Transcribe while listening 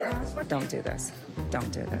Don't do this.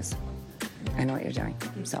 Don't do this. I know what you're doing.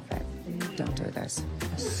 Stop it. Don't do this.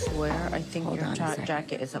 I swear, I think Hold your on a second.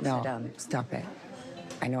 jacket is upside down. Stop it.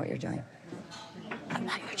 I know what you're doing. I'm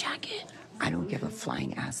not your jacket. I don't give a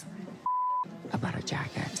flying ass about a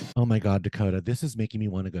jacket. Oh my God, Dakota, this is making me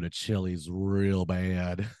want to go to Chili's real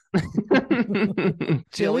bad.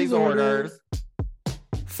 Chili's orders.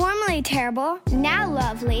 Formerly terrible, now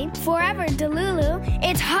lovely, forever Delulu,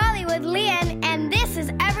 it's Hollywood Leanne, and this is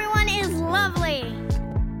Everyone is Lovely.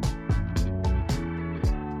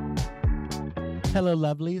 Hello,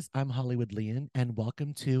 lovelies. I'm Hollywood Leanne, and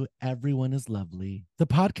welcome to Everyone is Lovely, the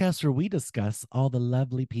podcast where we discuss all the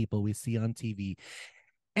lovely people we see on TV.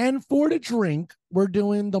 And for the drink, we're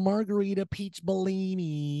doing the margarita peach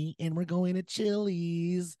Bellini, and we're going to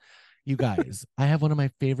Chili's. You guys, I have one of my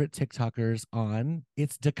favorite TikTokers on.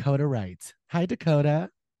 It's Dakota Wright. Hi, Dakota.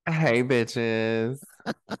 Hey, bitches.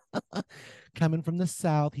 Coming from the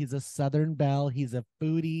South. He's a Southern belle. He's a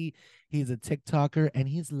foodie. He's a TikToker, and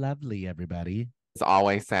he's lovely, everybody. It's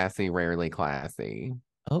always sassy, rarely classy.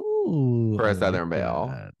 Oh, For a Southern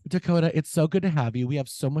belle. Dakota, it's so good to have you. We have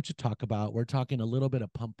so much to talk about. We're talking a little bit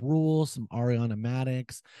of Pump Rules, some Ariana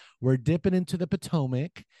Madix. We're dipping into the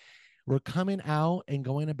Potomac. We're coming out and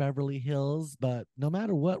going to Beverly Hills, but no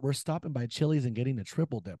matter what, we're stopping by Chili's and getting a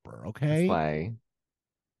triple dipper, okay? Slay.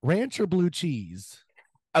 Ranch or blue cheese?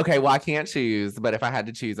 Okay, well, I can't choose, but if I had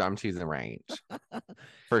to choose, I'm choosing ranch.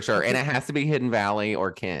 For sure. And it has to be Hidden Valley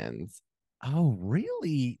or Ken's. Oh,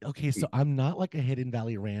 really? Okay, so I'm not like a Hidden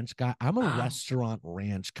Valley Ranch guy. I'm a restaurant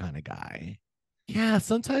ranch kind of guy. Yeah,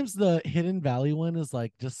 sometimes the Hidden Valley one is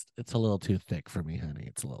like it's a little too thick for me, honey.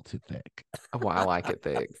 It's a little too thick. Well, I like it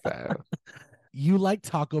thick, so. You like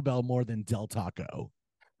Taco Bell more than Del Taco.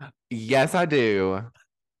 Yes, I do.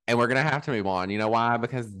 And we're going to have to move on. You know why?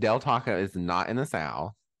 Because Del Taco is not in the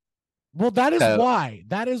South. Well, that is why.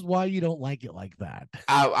 That is why you don't like it like that.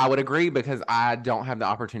 I would agree because I don't have the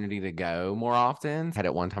opportunity to go more often. Had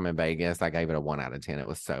it one time in Vegas. I gave it a 1 out of 10. It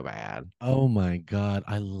was so bad. Oh my God.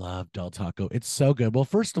 I love Del Taco. It's so good. Well,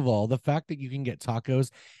 first of all, the fact that you can get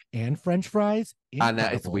tacos and French fries. I know,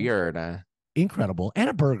 it's weird. Incredible. And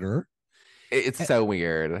a burger. It's so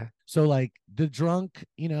weird. So like the drunk,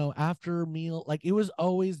 after meal, like it was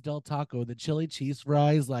always Del Taco, the chili cheese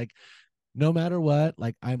fries, like no matter what,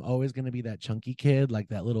 like I'm always going to be that chunky kid, like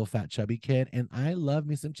that little fat chubby kid. And I love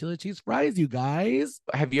me some chili cheese fries, you guys.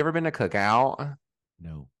 Have you ever been to Cookout?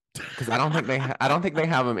 No. Because I don't think I don't think they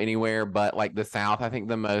have them anywhere but like the South. I think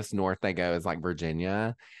the most north they go is like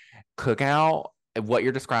Virginia. Cookout, what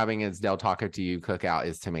you're describing is Del Taco to you. Cookout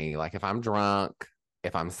is to me like if I'm drunk,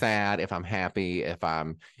 if I'm sad, if I'm happy, if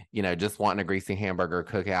I'm, just wanting a greasy hamburger,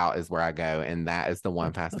 Cookout is where I go. And that is the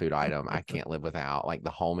one fast food item I can't live without, like the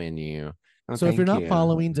whole menu. Oh, so if you're not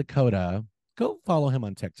following Dakota, go follow him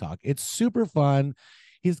on TikTok. It's super fun.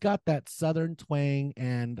 He's got that Southern twang,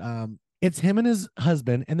 and it's him and his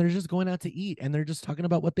husband, and they're just going out to eat, and they're just talking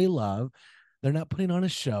about what they love. They're not putting on a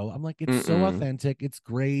show. I'm like, it's so authentic. It's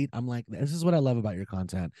great. I'm like, this is what I love about your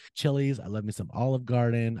content. Chili's, I love me some Olive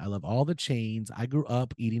Garden. I love all the chains. I grew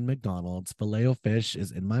up eating McDonald's. Filet-O-Fish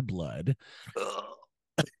is in my blood.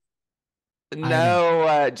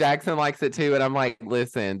 No, Jackson likes it too. And I'm like,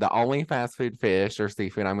 listen, the only fast food fish or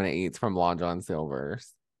seafood I'm going to eat is from Long John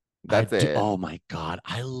Silver's. That's it. Oh my God.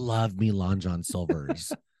 I love me Long John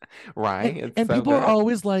Silver's. Right? And so people good. are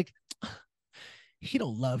always like, he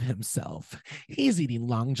don't love himself. He's eating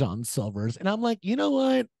Long John Silver's. And I'm like, you know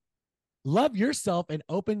what? Love yourself and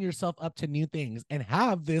open yourself up to new things and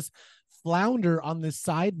have this flounder on the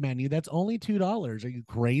side menu that's only $2. Are you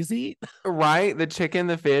crazy? Right? The chicken,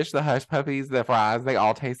 the fish, the hush puppies, the fries, they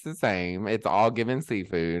all taste the same. It's all given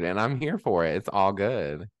seafood, and I'm here for it. It's all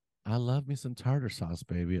good. I love me some tartar sauce,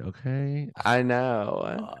 baby. Okay. I know.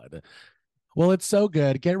 God. Well, it's so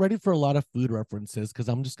good. Get ready for a lot of food references because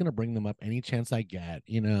I'm just going to bring them up any chance I get.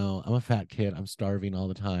 I'm a fat kid. I'm starving all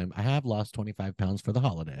the time. I have lost 25 pounds for the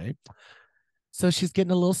holiday. So she's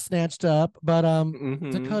getting a little snatched up. But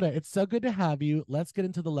Dakota, it's so good to have you. Let's get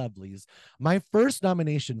into the lovelies. My first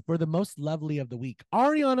nomination for the most lovely of the week,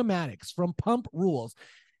 Ariana Madix from Pump Rules.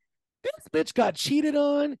 This bitch got cheated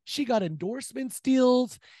on. She got endorsement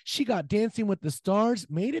deals. She got Dancing with the Stars,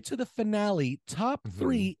 made it to the finale, top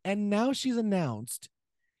 3, and now she's announced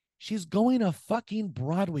she's going to fucking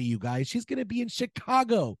Broadway, you guys. She's going to be in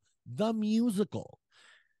Chicago, the musical.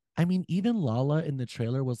 I mean, even Lala in the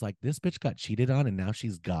trailer was like, this bitch got cheated on and now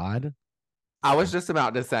she's God. I was just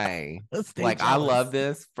about to say, like, jealous. I love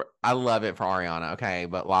this. I love it for Ariana. Okay.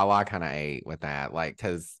 But Lala kind of ate with that, like,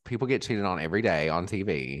 because people get cheated on every day on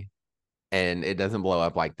TV. And it doesn't blow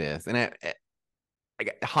up like this. And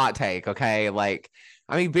hot take, okay? Like,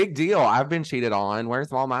 I mean, big deal. I've been cheated on.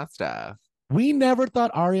 Where's all my stuff? We never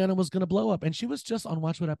thought Ariana was going to blow up. And she was just on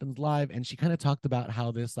Watch What Happens Live. And she kind of talked about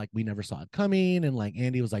how this, like, we never saw it coming. And like,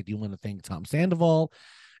 Andy was like, do you want to thank Tom Sandoval?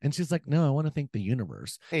 And she's like, no, I want to thank the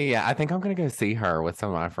universe. Yeah, I think I'm going to go see her with some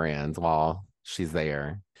of my friends while she's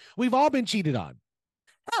there. We've all been cheated on.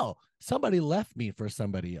 Hell, somebody left me for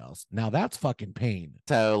somebody else. Now that's fucking pain.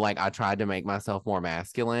 So, like, I tried to make myself more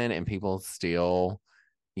masculine, and people still,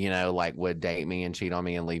 you know, like, would date me and cheat on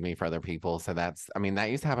me and leave me for other people. So that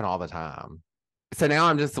used to happen all the time. So now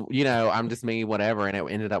I'm just, you know, I'm just me, whatever. And it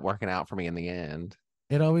ended up working out for me in the end.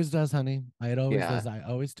 It always does, honey. It always Yeah. does. I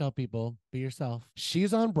always tell people, be yourself.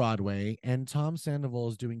 She's on Broadway, and Tom Sandoval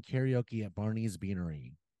is doing karaoke at Barney's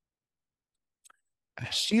Beanery.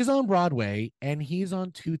 She's on Broadway, and he's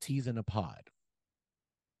on Two Teas in a Pod.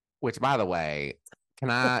 Which, by the way,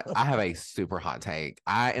 I have a super hot take.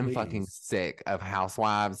 I am fucking sick of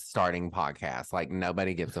housewives starting podcasts. Like,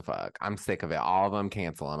 nobody gives a fuck. I'm sick of it. All of them,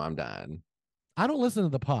 cancel them. I'm done. I don't listen to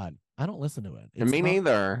the pod. I don't listen to it. Me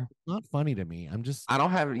neither. It's not funny to me. I don't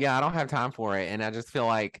have time for it. And I just feel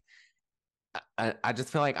like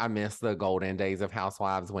I miss the golden days of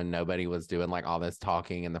Housewives when nobody was doing like all this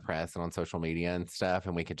talking in the press and on social media and stuff,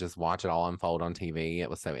 and we could just watch it all unfold on TV. It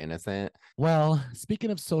was so innocent. Well, speaking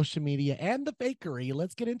of social media and the fakery,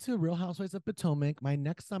 let's get into Real Housewives of Potomac. My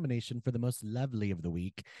next nomination for the most lovely of the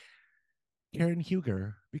week, Karen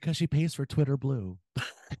Huger, because she pays for Twitter Blue.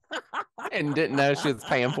 And didn't know she was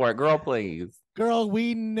paying for it. Girl, please. Girl,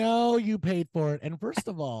 we know you paid for it. And first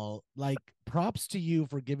of all, like, props to you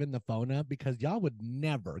for giving the phone up, because y'all would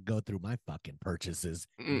never go through my fucking purchases.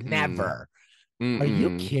 Never. Are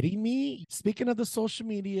you kidding me? Speaking of the social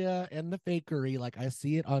media and the fakery, like, I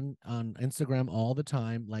see it on Instagram all the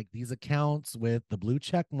time, like these accounts with the blue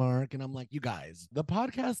check mark. And I'm like, you guys, the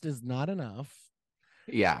podcast is not enough.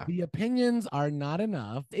 Yeah. The opinions are not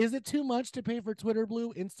enough. Is it too much to pay for Twitter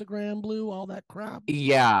Blue, Instagram Blue, all that crap?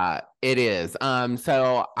 Yeah, it is.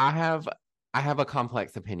 So I have a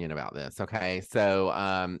complex opinion about this. Okay.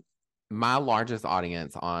 So my largest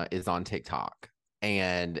audience is on TikTok,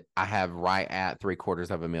 and I have right at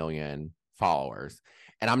 750,000 followers,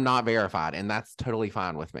 and I'm not verified, and that's totally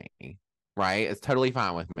fine with me. Right? It's totally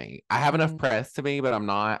fine with me. I have enough press to be, but I'm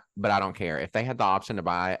not, but I don't care. If they had the option to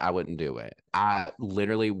buy, I wouldn't do it. I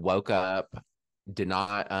literally woke up, did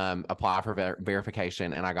not apply for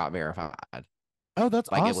verification, and I got verified. Oh, that's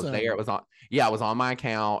like awesome. It was there. It was on. Yeah, it was on my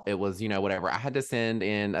account. It was, you know, whatever. I had to send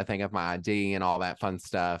in a thing of my ID and all that fun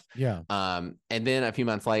stuff. Yeah. And then a few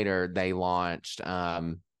months later, they launched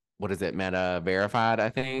what is it? Meta Verified, I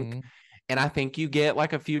think. Mm-hmm. And I think you get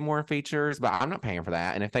like a few more features, but I'm not paying for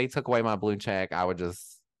that. And if they took away my blue check, I would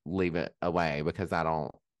just leave it away because I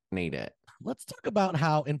don't need it. Let's talk about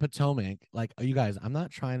how in Potomac, like, you guys, I'm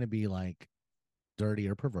not trying to be like dirty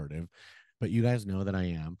or pervertive, but you guys know that I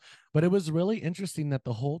am. But it was really interesting that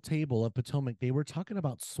the whole table of Potomac, they were talking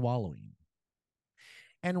about swallowing.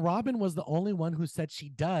 And Robin was the only one who said she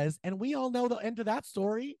does. And we all know the end of that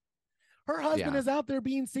story. Her husband is out there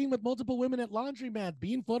being seen with multiple women at laundromats,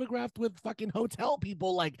 being photographed with fucking hotel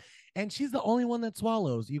people, like, and she's the only one that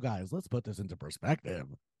swallows. You guys, let's put this into perspective.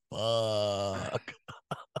 Fuck.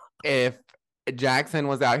 If Jackson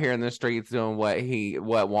was out here in the streets doing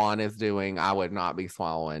what Juan is doing, I would not be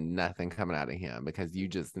swallowing nothing coming out of him, because you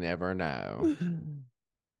just never know.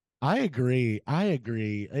 I agree.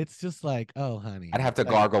 It's just like, oh, honey. I'd have to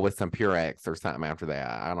gargle with some Purex or something after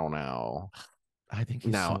that. I don't know. I think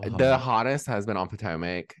he's so hot. The hottest husband on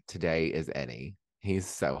Potomac today is Eddie. He's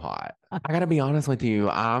so hot. I gotta be honest with you.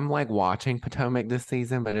 I'm like watching Potomac this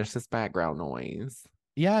season, but it's just background noise.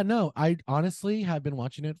 Yeah, no, I honestly have been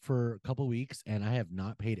watching it for a couple weeks, and I have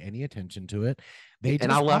not paid any attention to it.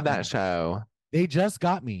 I love that show. They just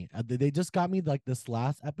got me. They just got me like this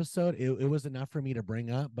last episode. It was enough for me to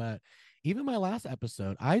bring up, but even my last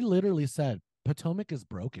episode, I literally said Potomac is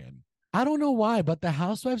broken. I don't know why, but the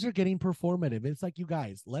housewives are getting performative. It's like, you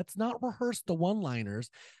guys, let's not rehearse the one-liners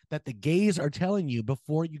that the gays are telling you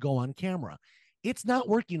before you go on camera. It's not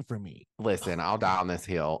working for me. Listen, I'll die on this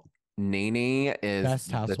hill. Nene is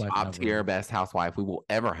the top tier best housewife we will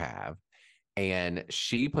ever have. And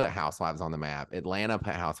she put housewives on the map. Atlanta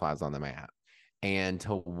put housewives on the map. And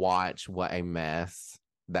to watch what a mess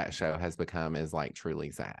that show has become is like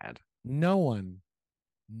truly sad. No one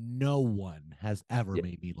has ever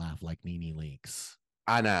made me laugh like Nene Leakes.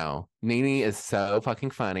 I know. Nene is so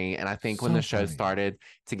fucking funny. And I think when the show started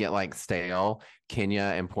to get like stale,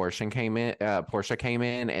 Kenya and Portia came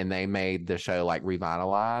in and they made the show like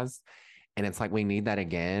revitalized. And it's like, we need that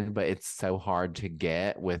again, but it's so hard to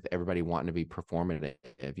get with everybody wanting to be performative,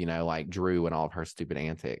 you know, like Drew and all of her stupid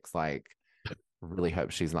antics. Like, really hope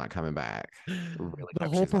she's not coming back. Really The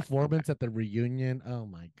hope whole she's not coming performance back. at the reunion. Oh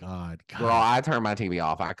my God. Girl, I turned my TV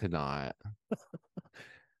off. I could not.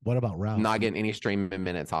 What about Ralph? Not getting any streaming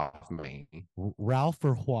minutes off me. Ralph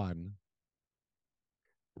or Juan?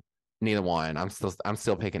 Neither one. I'm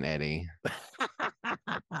still picking Eddie.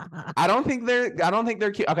 I don't think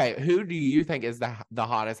they're cute. Okay, who do you think is the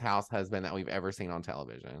hottest house husband that we've ever seen on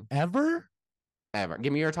television? Ever?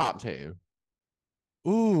 Give me your top two.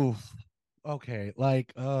 Ooh. Okay.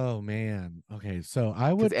 Like, oh man. Okay. So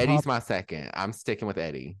I would. Eddie's my second. I'm sticking with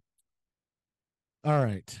Eddie. All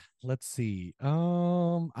right. Let's see.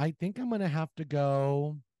 I think I'm gonna have to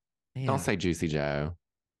go. Man. Don't say Juicy Joe.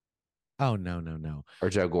 Oh no. Or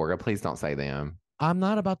Joe Gorga. Please don't say them. I'm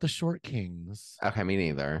not about the short kings. Okay, me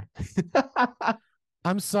neither.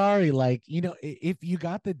 I'm sorry. Like, you know, if you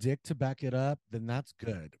got the dick to back it up, then that's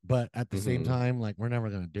good. But at the same time, like, we're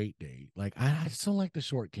never gonna date. Like, I just don't like the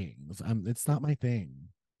short kings. It's not my thing.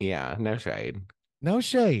 Yeah, no shade. No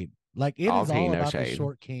shade. Like, it is all about shade. the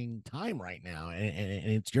short king time right now,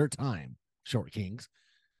 and it's your time, short kings.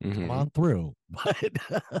 Mm-hmm. Come on through. But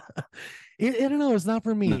I don't know. It's not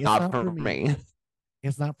for me. It's not for me.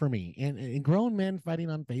 It's not for me. And grown men fighting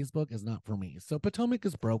on Facebook is not for me. So Potomac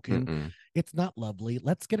is broken. Mm-mm. It's not lovely.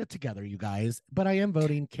 Let's get it together, you guys. But I am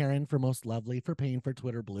voting Karen for most lovely for paying for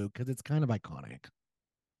Twitter Blue because it's kind of iconic.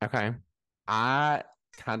 Okay. I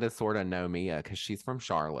kind of sort of know Mia because she's from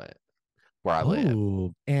Charlotte, where I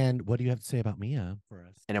live. And what do you have to say about Mia for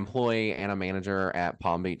us? An employee and a manager at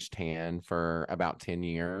Palm Beach Tan for about 10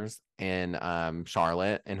 years in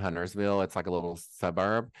Charlotte in Huntersville. It's like a little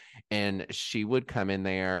suburb. And she would come in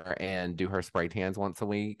there and do her spray tans once a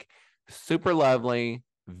week. Super lovely,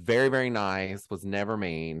 very, very nice, was never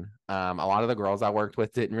mean. A lot of the girls I worked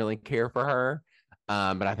with didn't really care for her.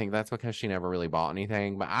 But I think that's because she never really bought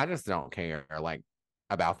anything. But I just don't care. Like,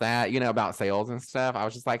 about that, you know, about sales and stuff. I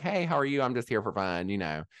was just like, hey, how are you? I'm just here for fun, you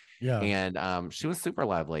know. Yeah. And she was super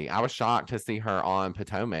lovely. I was shocked to see her on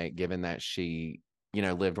Potomac, given that she, you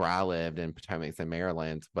know, lived where I lived in Potomac's in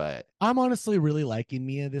Maryland. But I'm honestly really liking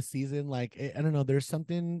Mia this season. Like, I don't know, there's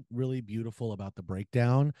something really beautiful about the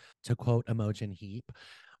breakdown, to quote Imogen Heap.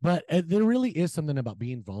 But there really is something about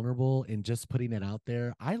being vulnerable and just putting it out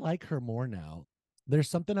there. I like her more now. There's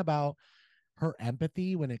something about her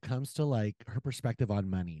empathy when it comes to like her perspective on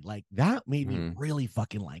money. Like, that made me really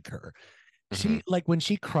fucking like her. She, like, when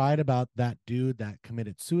she cried about that dude that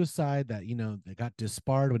committed suicide, that, you know, that got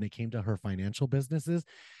disbarred when it came to her financial businesses,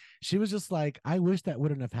 she was just like, I wish that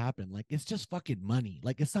wouldn't have happened. Like, it's just fucking money.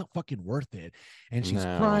 Like, it's not fucking worth it. And she's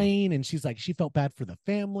crying, and she's like, she felt bad for the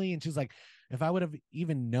family. And she's like, if I would have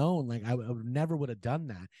even known, like, I never would have done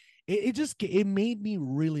that. It made me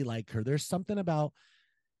really like her. There's something about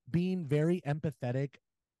being very empathetic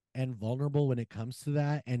and vulnerable when it comes to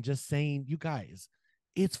that, and just saying, you guys,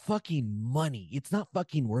 it's fucking money. It's not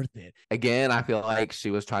fucking worth it. Again, I feel like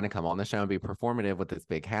she was trying to come on the show and be performative with this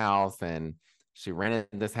big house, and she rented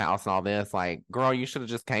this house and all this. Like, girl, you should have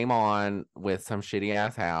just came on with some shitty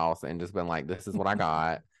ass house and just been like, this is what I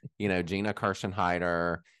got. You know, Gina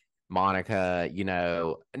Kirschenheiter, Monica, you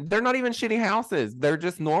know, they're not even shitty houses. They're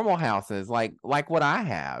just normal houses, like what I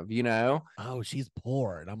have, you know. Oh, she's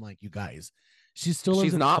poor. And I'm like, you guys, she's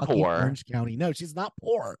not poor. Orange County. No, she's not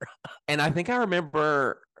poor. And I think I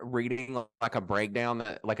remember reading like a breakdown,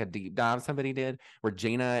 that like a deep dive somebody did, where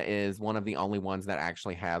Gina is one of the only ones that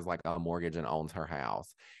actually has like a mortgage and owns her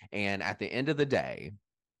house. And at the end of the day,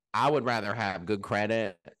 I would rather have good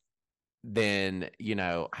credit than, you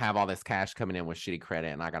know, have all this cash coming in with shitty credit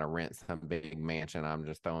and I got to rent some big mansion. I'm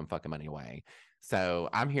just throwing fucking money away. So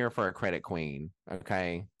I'm here for a credit queen.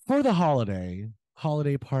 Okay. For the holiday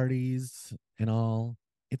parties and all,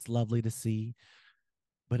 it's lovely to see.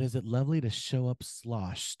 But is it lovely to show up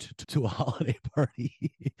sloshed to a holiday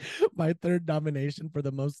party? My third nomination for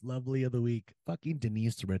the most lovely of the week, fucking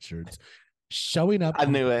Denise Richards. Showing up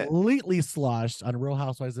completely sloshed on Real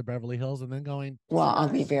Housewives of Beverly Hills and then going, well, I'll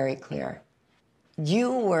be very clear.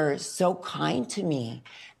 You were so kind to me.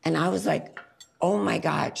 And I was like, oh my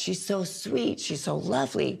God, she's so sweet. She's so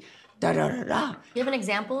lovely. Da, da, da, da. You have an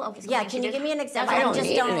example of Yeah, can you give me an example? I don't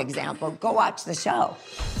need an example. Go watch the show.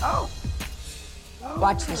 Oh.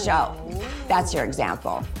 Watch the show. That's your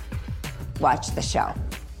example. Watch the show.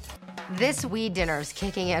 This weed dinner's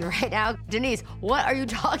kicking in right now. Denise, what are you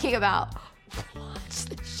talking about? Watch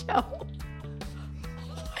the show.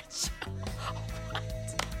 What?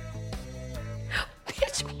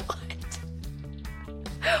 Bitch, what?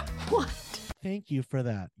 What? Thank you for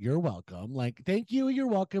that. You're welcome. Like, thank you. You're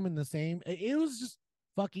welcome. In the same. It was just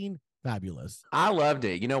fucking fabulous. I loved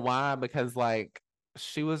it. You know why? Because like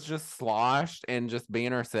she was just sloshed and just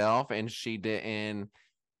being herself, and she didn't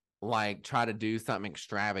like try to do something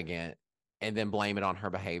extravagant and then blame it on her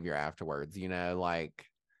behavior afterwards. You know, like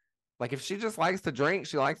if she just likes to drink,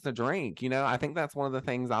 she likes to drink. You know, I think that's one of the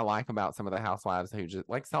things I like about some of the housewives who just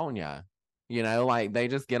like Sonia. You know, like they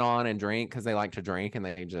just get on and drink because they like to drink, and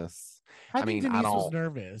they just. I I think mean, I Denise was don't.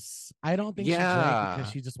 nervous. I don't think she drank because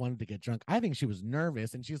Yeah, she just wanted to get drunk. I think she was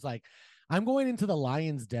nervous and she's like, I'm going into the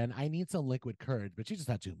lion's den. I need some liquid courage, but she just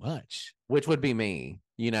had too much. which would be me.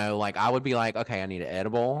 You know, like I would be like, okay, I need an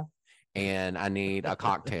edible and I need a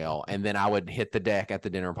cocktail, and then I would hit the deck at the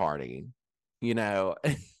dinner party. You know,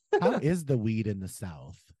 How is the weed in the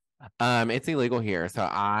South? it's illegal here, so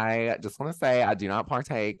I just want to say I do not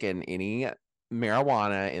partake in any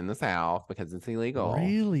marijuana in the South because it's illegal.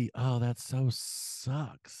 Really? Oh, that so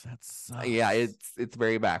sucks. That sucks. Yeah, it's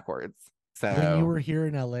very backwards. When you So, were here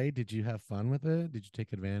in LA, did you have fun with it? Did you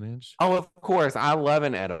take advantage? oh, of course, I love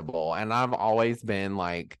an edible, and I've always been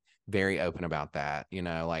like very open about that. You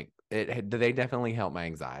know, like they definitely help my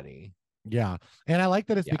anxiety. Yeah. And I like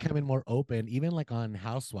that it's Yeah. becoming more open. Even like on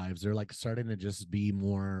Housewives, they're like starting to just be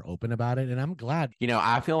more open about it. And I'm glad. You know,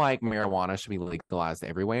 I feel like marijuana should be legalized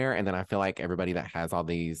everywhere. And then I feel like everybody that has all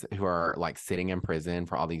these who are like sitting in prison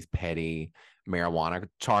for all these petty marijuana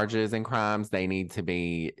charges and crimes, they need to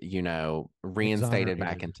be, you know, reinstated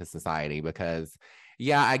back Exonerated. into society because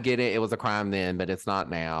yeah, I get it. It was a crime then, but it's not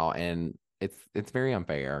now. And it's very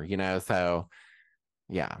unfair, you know. So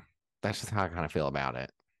yeah, that's just how I kind of feel about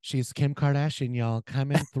it. She's Kim Kardashian, y'all,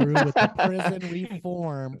 coming through with the prison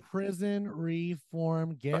reform. Prison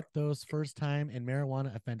reform. Get those first time and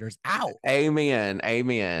marijuana offenders out. Amen.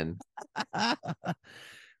 Amen.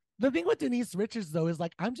 The thing with Denise Richards, though, is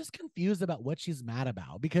like, I'm just confused about what she's mad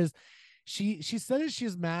about because she said that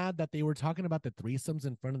she's mad that they were talking about the threesomes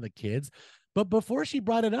in front of the kids. But before she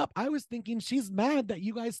brought it up, I was thinking she's mad that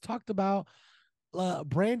you guys talked about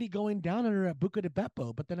Brandy going down on her at Buca de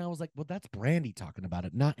Beppo. But then I was like, well, that's Brandy talking about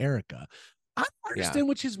it, not Erica. I don't understand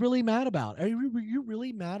what she's really mad about. Are you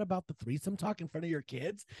really mad about the threesome talk in front of your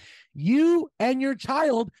kids? You and your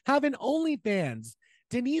child have an OnlyFans.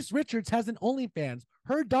 Denise Richards has an OnlyFans.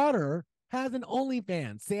 Her daughter has an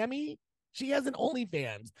OnlyFans. Sammy, she has an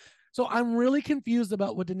OnlyFans. So I'm really confused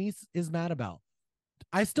about what Denise is mad about.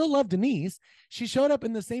 I still love Denise. She showed up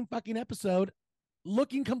in the same fucking episode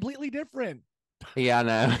looking completely different. Yeah, I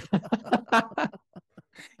know.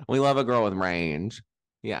 We love a girl with range.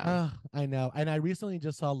 Yeah. I know. And I recently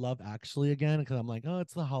just saw Love Actually again because I'm like, oh,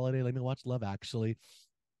 it's the holiday. Let me watch Love Actually.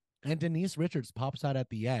 And Denise Richards pops out at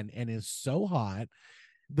the end and is so hot.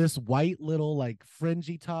 This white little like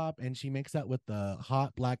fringy top, and she makes out with the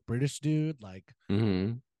hot black British dude. Like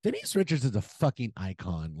Denise Richards is a fucking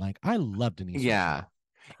icon. Like I love Denise. Yeah. Richards.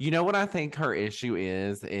 You know what I think her issue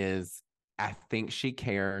is I think she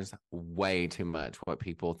cares way too much what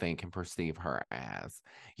people think and perceive her as,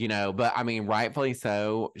 you know, but I mean, rightfully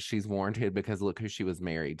so. She's warranted because look who she was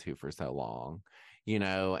married to for so long, you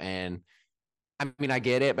know, and I mean, I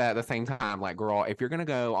get it, but at the same time, like, girl, if you're going to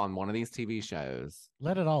go on one of these TV shows,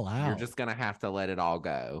 let it all out. You're just going to have to let it all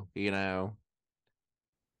go, you know?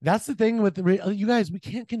 That's the thing with you guys, we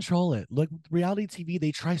can't control it. Look, reality TV,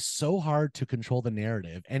 they try so hard to control the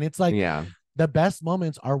narrative. And it's like, yeah, the best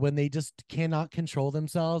moments are when they just cannot control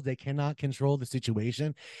themselves. They cannot control the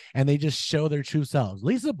situation and they just show their true selves.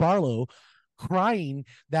 Lisa Barlow crying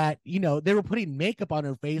that, you know, they were putting makeup on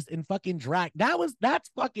her face in fucking drag.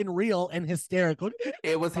 That's fucking real and hysterical.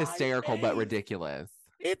 It was hysterical, but ridiculous.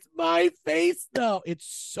 It's my face though. It's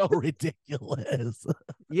so ridiculous.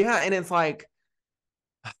 Yeah. And it's like,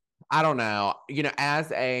 I don't know, you know,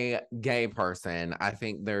 as a gay person, I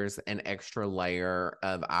think there's an extra layer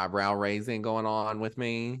of eyebrow raising going on with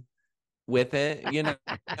me with it, you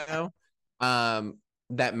know,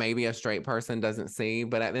 that maybe a straight person doesn't see.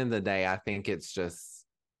 But at the end of the day, I think it's just,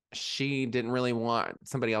 she didn't really want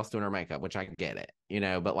somebody else doing her makeup, which I get it, you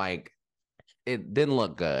know, but like, it didn't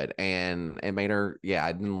look good and it made her, yeah,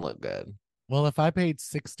 it didn't look good. Well, if I paid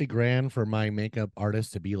 60 grand for my makeup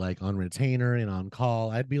artist to be like on retainer and on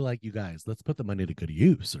call, I'd be like, you guys, let's put the money to good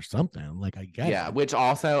use or something. Like, I guess. Yeah, which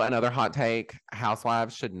also another hot take,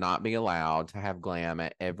 housewives should not be allowed to have glam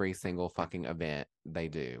at every single fucking event they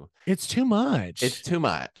do. It's too much. It's too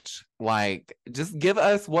much. Like, just give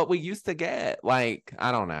us what we used to get. Like,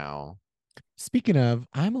 I don't know. Speaking of,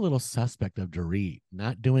 I'm a little suspect of Dorit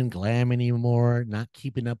not doing glam anymore, not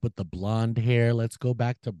keeping up with the blonde hair. Let's go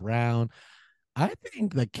back to brown. I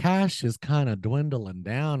think the cash is kind of dwindling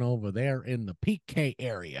down over there in the PK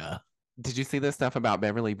area. Did you see this stuff about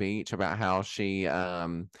Beverly Beach about how she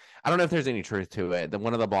I don't know if there's any truth to it.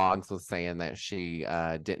 One of the blogs was saying that she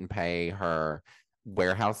didn't pay her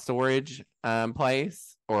warehouse storage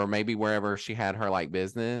place, or maybe wherever she had her like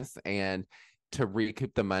business, and to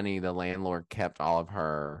recoup the money, the landlord kept all of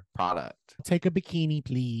her product. Take a bikini,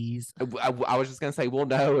 please. I was just gonna say, we'll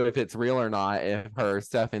know if it's real or not if her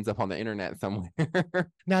stuff ends up on the internet somewhere.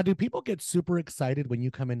 Now, do people get super excited when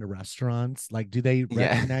you come into restaurants? Like, do they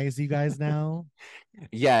Yeah. recognize you guys now?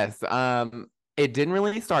 Yes. It didn't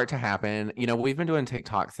really start to happen. You know, we've been doing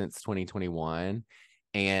TikTok since 2021,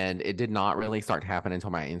 and it did not really start to happen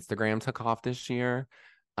until my Instagram took off this year.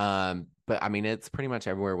 But I mean, it's pretty much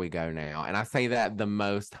everywhere we go now. And I say that the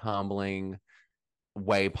most humbling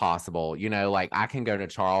way possible. You know, like I can go to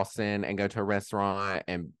Charleston and go to a restaurant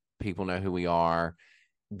and people know who we are.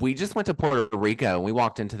 We just went to Puerto Rico and we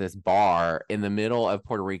walked into this bar in the middle of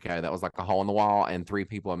Puerto Rico that was like a hole in the wall, and 3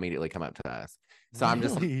 people immediately come up to us. So I'm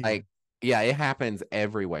just Really? like, yeah, it happens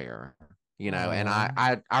everywhere, you know, and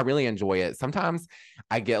I really enjoy it. Sometimes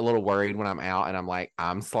I get a little worried when I'm out and I'm like,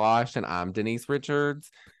 I'm Slosh and I'm Denise Richards.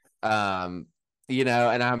 You know,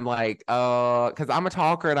 and I'm like, because I'm a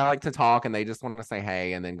talker and I like to talk, and they just want to say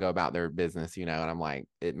hey and then go about their business, you know, and I'm like,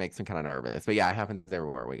 it makes me kind of nervous. But yeah, it happens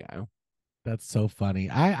everywhere we go. That's so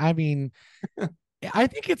funny. I mean, I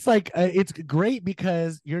think it's like it's great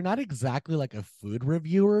because you're not exactly like a food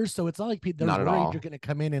reviewer, so it's not like they're Not at worried all. you're gonna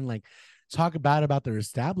come in and like talk about their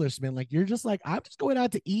establishment. Like you're just like, I'm just going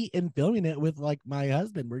out to eat and filming it with like my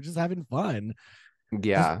husband. We're just having fun.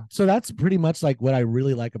 Yeah. So that's pretty much like what I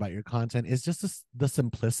really like about your content is just the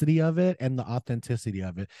simplicity of it and the authenticity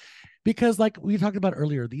of it. Because like we talked about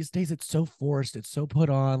earlier, these days it's so forced, it's so put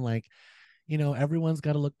on, like, you know, everyone's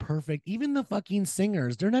got to look perfect. Even the fucking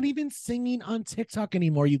singers, they're not even singing on TikTok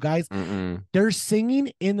anymore, you guys. Mm-mm. They're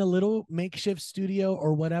singing in a little makeshift studio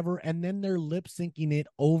or whatever, and then they're lip syncing it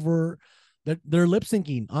over. They're lip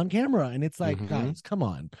syncing on camera, and it's like, guys, come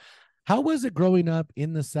on. How was it growing up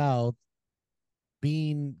in the South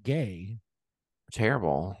being gay?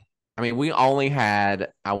 Terrible. I mean, we only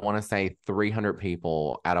had, I want to say, 300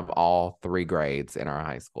 people out of all 3 grades in our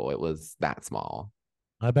high school. It was that small.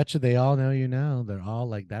 I bet you they all know you now. They're all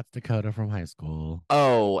like, that's Dakota from high school.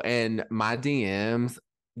 Oh, and my DMs,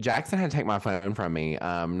 Jackson had to take my phone from me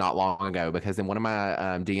not long ago, because in one of my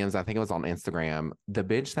DMs, I think it was on Instagram, the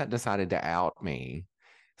bitch that decided to out me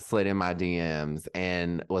slid in my DMs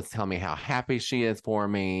and was telling me how happy she is for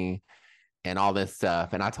me and all this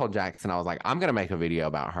stuff. And I told Jackson, I was like, I'm going to make a video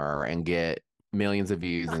about her and get millions of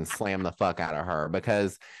views and slam the fuck out of her,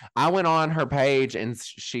 because I went on her page and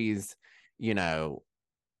she's, you know,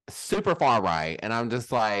 super far right. And I'm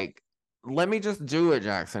just like, let me just do it,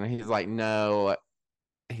 Jackson. And he's like, no.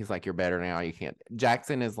 He's like, you're better now. You can't.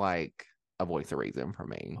 Jackson is like a voice of reason for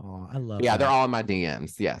me. Oh, I love Yeah, that. they're all in my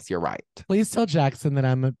DMs. Yes, you're right. Please tell Jackson that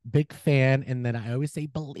I'm a big fan and that I always say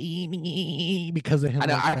believe me because of him. I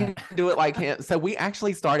know like I that. can do it like him. So we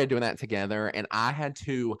actually started doing that together, and I had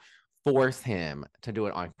to force him to do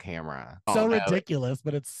it on camera. So Oh, no. ridiculous,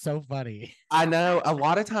 but it's so funny. I know a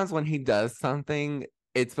lot of times when he does something,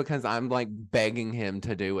 it's because I'm like begging him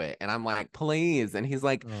to do it. And I'm like, please. And he's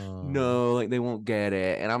like, no, like they won't get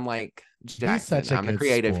it. And I'm like, Jackson, such a I'm the good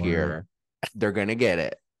creative sport. here. They're going to get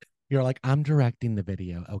it. You're like, I'm directing the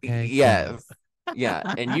video. Okay. Yes. Yeah.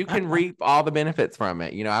 And you can reap all the benefits from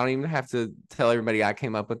it. You know, I don't even have to tell everybody I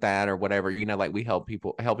came up with that or whatever. You know, like we help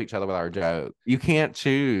each other with our joke. You can't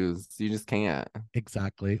choose. You just can't.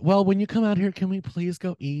 Exactly. Well, when you come out here, can we please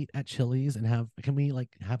go eat at Chili's and can we like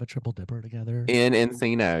have a triple dipper together? In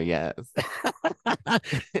Encino, yes.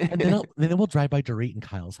 And then we'll drive by Dorit and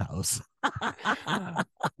Kyle's house.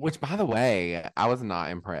 Which, by the way, I was not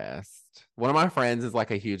impressed. One of my friends is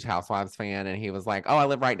like a huge Housewives fan, and he was like, oh, I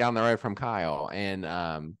live right down the road from Kyle. And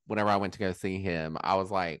whenever I went to go see him, I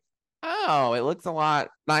was like, oh, it looks a lot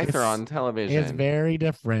nicer on television. It's very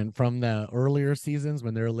different from the earlier seasons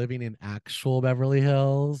when they're living in actual Beverly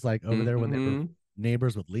Hills, like over there when they were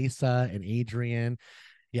neighbors with Lisa and Adrian.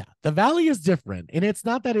 Yeah, the Valley is different. And it's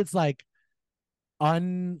not that it's like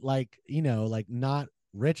like not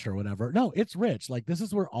rich or whatever. No, it's rich. Like this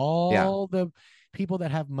is where all the people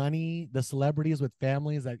that have money, the celebrities with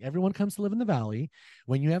families, like everyone comes to live in the Valley.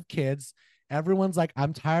 When you have kids, everyone's like,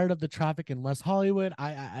 I'm tired of the traffic in West Hollywood.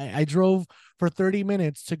 I drove for 30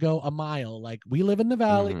 minutes to go a mile. Like we live in the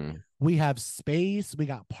Valley. We have space. We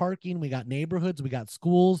got parking. We got neighborhoods. We got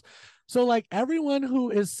schools. So like everyone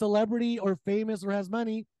who is celebrity or famous or has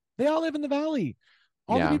money, they all live in the Valley.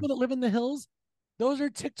 All the people that live in the hills, those are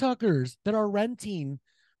TikTokers that are renting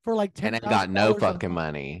for like $10,000. And they got no fucking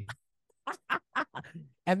money.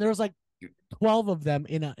 And there's like 12 of them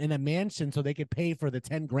in a mansion so they could pay for the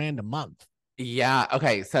 10 grand a month. Yeah.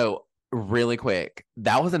 Okay. So really quick,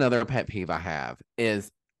 that was another pet peeve I have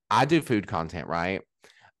is I do food content, right?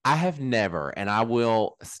 I have never, and I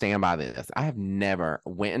will stand by this, I have never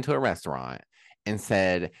went into a restaurant and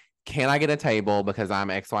said, can I get a table because I'm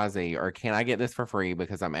XYZ, or can I get this for free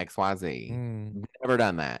because I'm XYZ? Never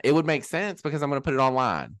done that. It would make sense because I'm going to put it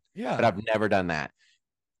online. Yeah. But I've never done that.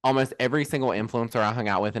 Almost every single influencer I hung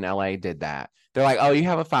out with in LA did that. They're like, oh, you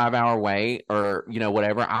have a 5-hour wait or,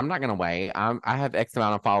 whatever. I'm not going to wait. I have X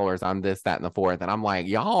amount of followers. I'm this, that, and the fourth. And I'm like,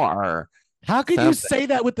 y'all are. How could you say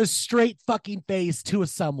that with a straight fucking face to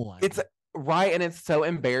someone? It's right. And it's so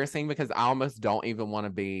embarrassing because I almost don't even want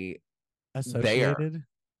to be associated. There.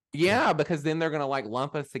 Yeah, because then they're going to like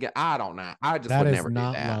lump us together. I don't know. I just would never do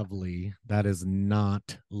that. That is not lovely. That is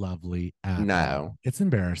not lovely at all. It's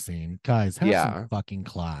embarrassing. Guys, have some fucking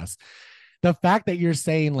class. The fact that you're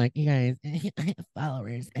saying like, you guys, I have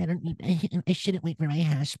followers. I shouldn't wait for my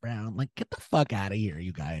hash brown. Like, get the fuck out of here,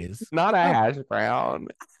 you guys. Not a hash brown.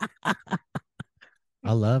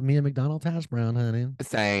 I love me a McDonald's hash brown, honey.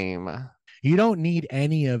 Same. You don't need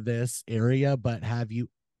any of this area, but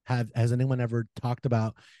has anyone ever talked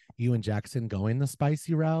about you and Jackson going the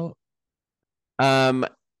spicy route? On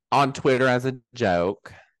Twitter as a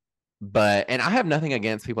joke, and I have nothing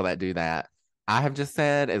against people that do that. I have just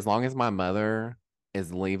said, as long as my mother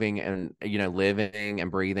is leaving and, living and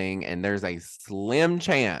breathing, and there's a slim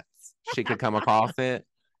chance she could come across it,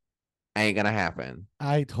 ain't gonna happen.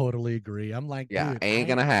 I totally agree. I'm like, yeah, ain't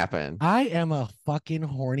gonna happen. I am a fucking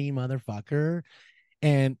horny motherfucker.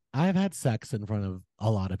 And I've had sex in front of a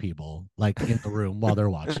lot of people, like in the room while they're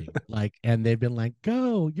watching, like, and they've been like,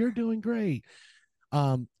 go, you're doing great.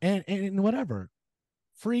 And whatever,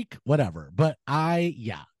 freak, whatever. But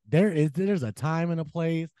there's a time and a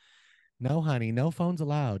place. No, honey, no phones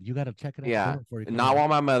allowed. You got to check it out. Yeah. Not while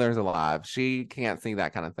my mother's alive. She can't see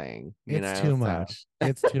that kind of thing. It's too much.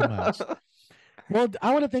 It's too much. Well,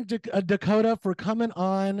 I want to thank Dakota for coming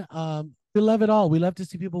on. We love it all. We love to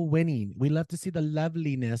see people winning. We love to see the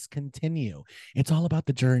loveliness continue. It's all about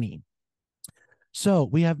the journey. So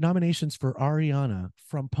we have nominations for Ariana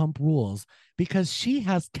from Pump Rules because she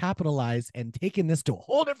has capitalized and taken this to a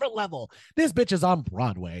whole different level. This bitch is on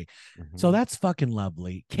Broadway. Mm-hmm. So that's fucking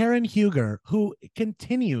lovely. Karen Huger, who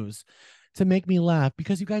continues to make me laugh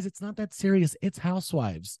because, you guys, it's not that serious. It's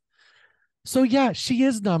Housewives. So yeah, she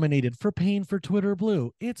is nominated for Paying for Twitter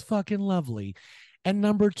Blue. It's fucking lovely. And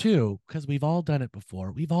number 2, because we've all done it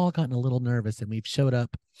before, we've all gotten a little nervous and we've showed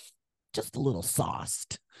up just a little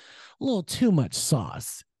sauced, a little too much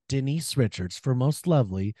sauce. Denise Richards for Most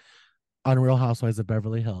Lovely on Real Housewives of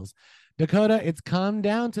Beverly Hills. Dakota, it's come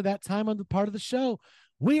down to that time on the part of the show.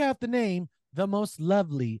 We have to name the Most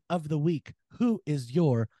Lovely of the week. Who is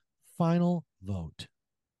your final vote?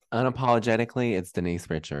 Unapologetically, it's Denise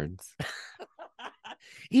Richards.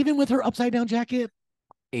 Even with her upside down jacket?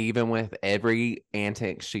 Even with every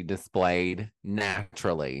antic she displayed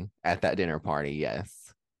naturally at that dinner party,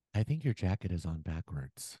 yes. I think your jacket is on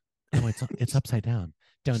backwards. No, it's upside down.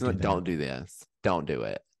 Don't do this. Don't do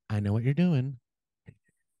it. I know what you're doing.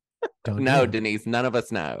 No, Denise, none of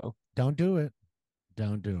us know. Don't do it.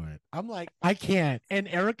 Don't do it. I'm like, I can't. And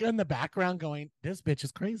Erica in the background going, this bitch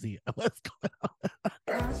is crazy. What's going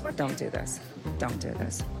on? Don't do this. Don't do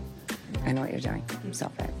this. I know what you're doing.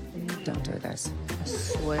 Stop it. Don't do this. I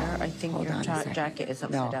swear, I think your jacket is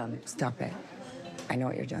upside down. Stop it. I know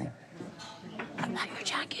what you're doing. I'm not your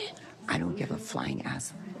jacket. I don't give a flying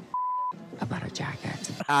ass about a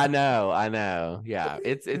jacket. I know. Yeah,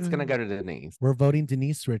 it's gonna go to Denise. We're voting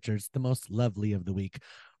Denise Richards, the Most Lovely of the week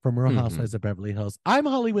from Real Housewives of Beverly Hills. I'm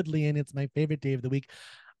Hollywood Leanne. It's my favorite day of the week.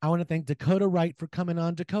 I want to thank Dakota Wright for coming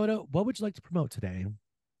on. Dakota, what would you like to promote today?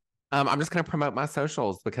 I'm just going to promote my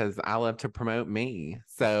socials because I love to promote me.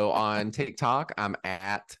 So on TikTok, I'm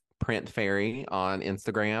at Print Fairy. On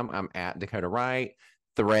Instagram, I'm at Dakota Wright.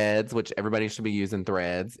 Threads, which everybody should be using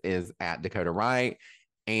Threads, is at Dakota Wright.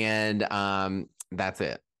 And that's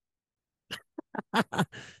it.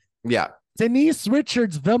 Yeah. Denise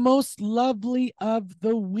Richards, the Most Lovely of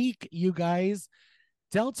the week, you guys.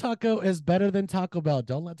 Del Taco is better than Taco Bell.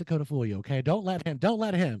 Don't let Dakota fool you, okay? Don't let him.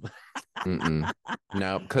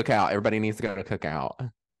 No, Cookout. Everybody needs to go to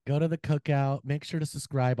Cookout. Go to the Cookout. Make sure to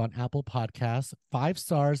subscribe on Apple Podcasts. 5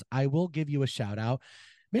 stars. I will give you a shout out.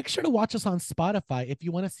 Make sure to watch us on Spotify if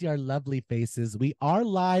you want to see our lovely faces. We are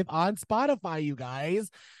live on Spotify, you guys.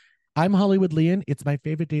 I'm Hollywood Leanne. It's my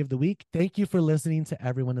favorite day of the week. Thank you for listening to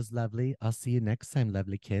Everyone is Lovely. I'll see you next time,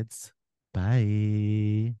 lovely kids.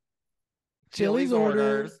 Bye. Chili's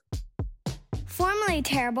orders. Formerly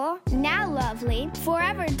terrible, now lovely,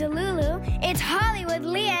 forever Delulu. It's Hollywood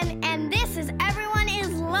Leanne, and this is Everyone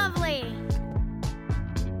is Lovely.